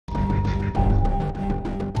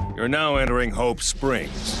You're now entering Hope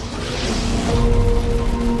Springs.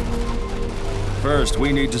 First,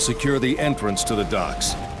 we need to secure the entrance to the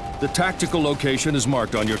docks. The tactical location is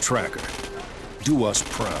marked on your tracker. Do us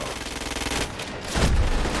proud.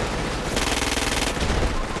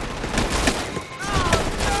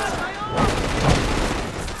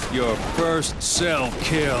 Your first cell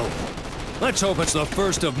kill. Let's hope it's the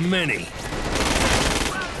first of many.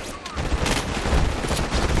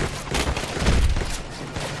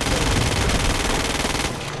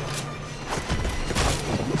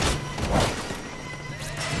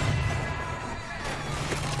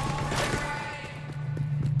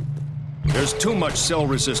 There's too much cell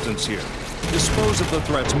resistance here. Dispose of the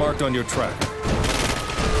threats marked on your tracker.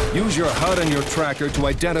 Use your HUD and your tracker to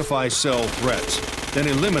identify cell threats, then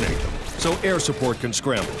eliminate them so air support can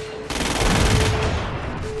scramble.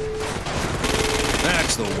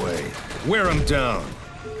 That's the way. Wear them down.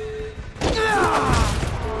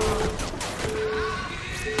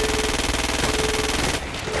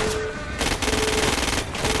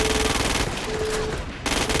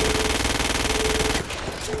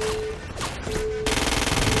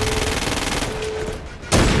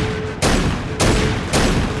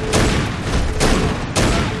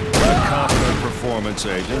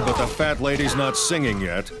 Agent, but the fat lady's not singing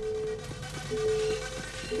yet.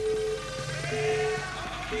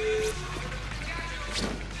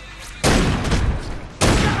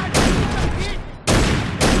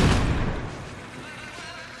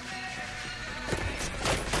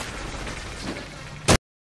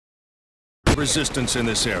 Resistance in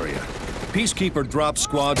this area. Peacekeeper drop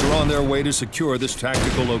squads are on their way to secure this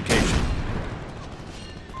tactical location.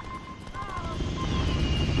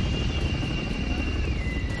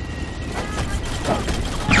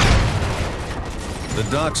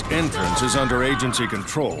 The dock's entrance is under agency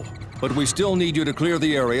control, but we still need you to clear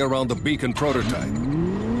the area around the beacon prototype.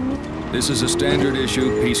 This is a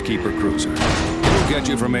standard-issue Peacekeeper cruiser. It'll get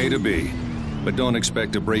you from A to B, but don't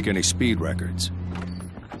expect to break any speed records.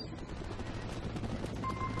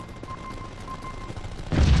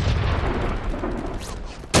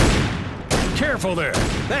 Careful there!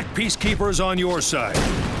 That Peacekeeper is on your side.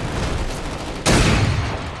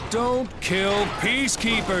 Don't kill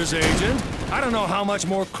Peacekeepers, Agent! I don't know how much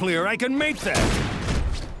more clear I can make that.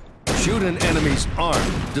 Shoot an enemy's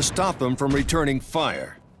arm to stop them from returning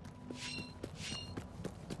fire.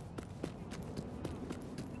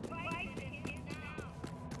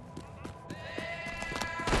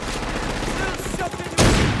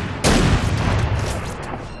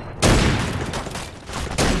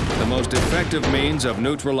 The most effective means of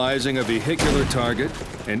neutralizing a vehicular target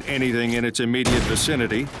and anything in its immediate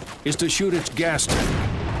vicinity is to shoot its gas tank.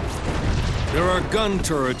 There are gun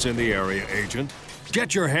turrets in the area, Agent.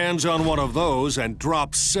 Get your hands on one of those and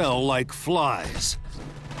drop cell like flies.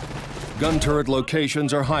 Gun turret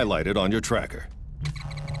locations are highlighted on your tracker.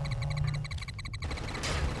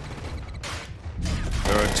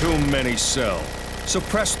 There are too many cell.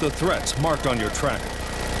 Suppress the threats marked on your tracker.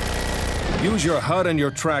 Use your HUD and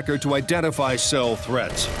your tracker to identify cell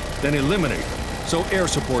threats, then eliminate them so air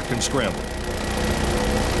support can scramble.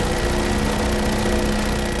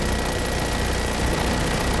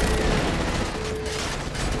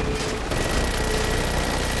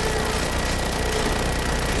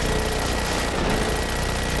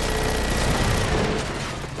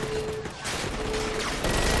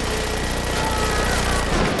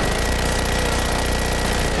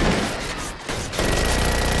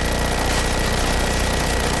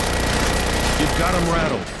 Got him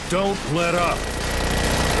rattled. Don't let up.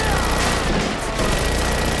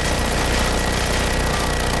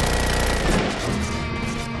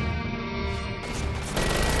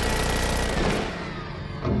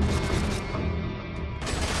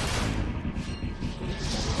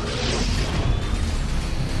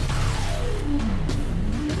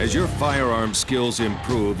 As your firearm skills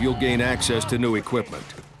improve, you'll gain access to new equipment.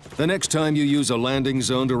 The next time you use a landing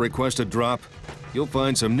zone to request a drop, you'll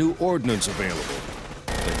find some new ordnance available.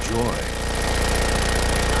 Enjoy.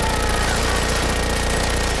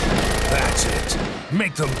 That's it.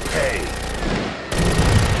 Make them pay.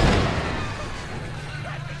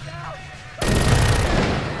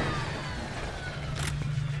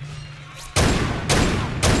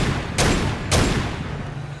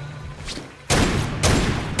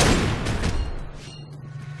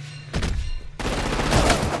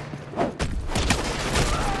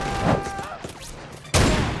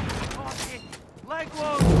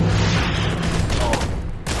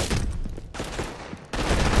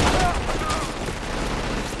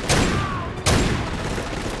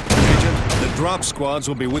 Drop squads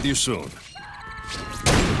will be with you soon.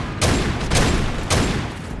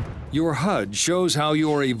 Your HUD shows how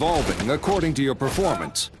you are evolving according to your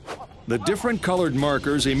performance. The different colored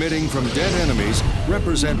markers emitting from dead enemies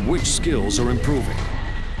represent which skills are improving.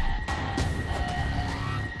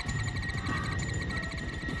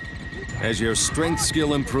 As your strength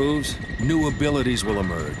skill improves, new abilities will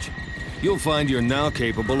emerge. You'll find you're now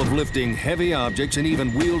capable of lifting heavy objects and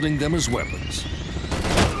even wielding them as weapons.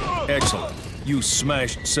 Excellent. You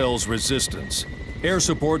smashed Cell's resistance. Air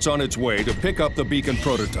support's on its way to pick up the beacon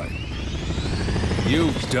prototype.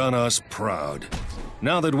 You've done us proud.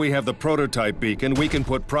 Now that we have the prototype beacon, we can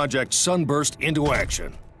put Project Sunburst into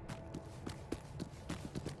action.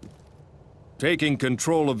 Taking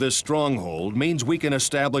control of this stronghold means we can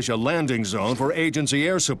establish a landing zone for agency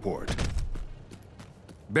air support.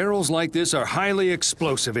 Barrels like this are highly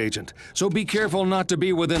explosive, Agent, so be careful not to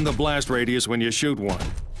be within the blast radius when you shoot one.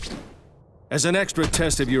 As an extra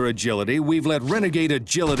test of your agility, we've let Renegade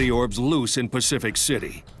Agility Orbs loose in Pacific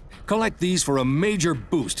City. Collect these for a major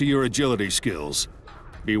boost to your agility skills.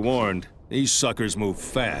 Be warned, these suckers move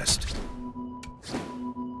fast.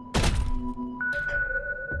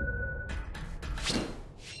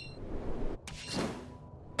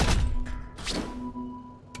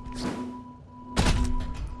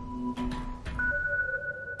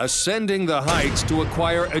 Ascending the heights to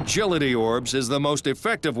acquire agility orbs is the most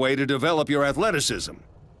effective way to develop your athleticism.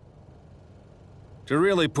 To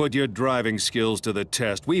really put your driving skills to the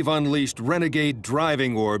test, we've unleashed Renegade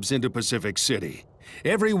driving orbs into Pacific City.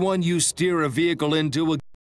 Every one you steer a vehicle into will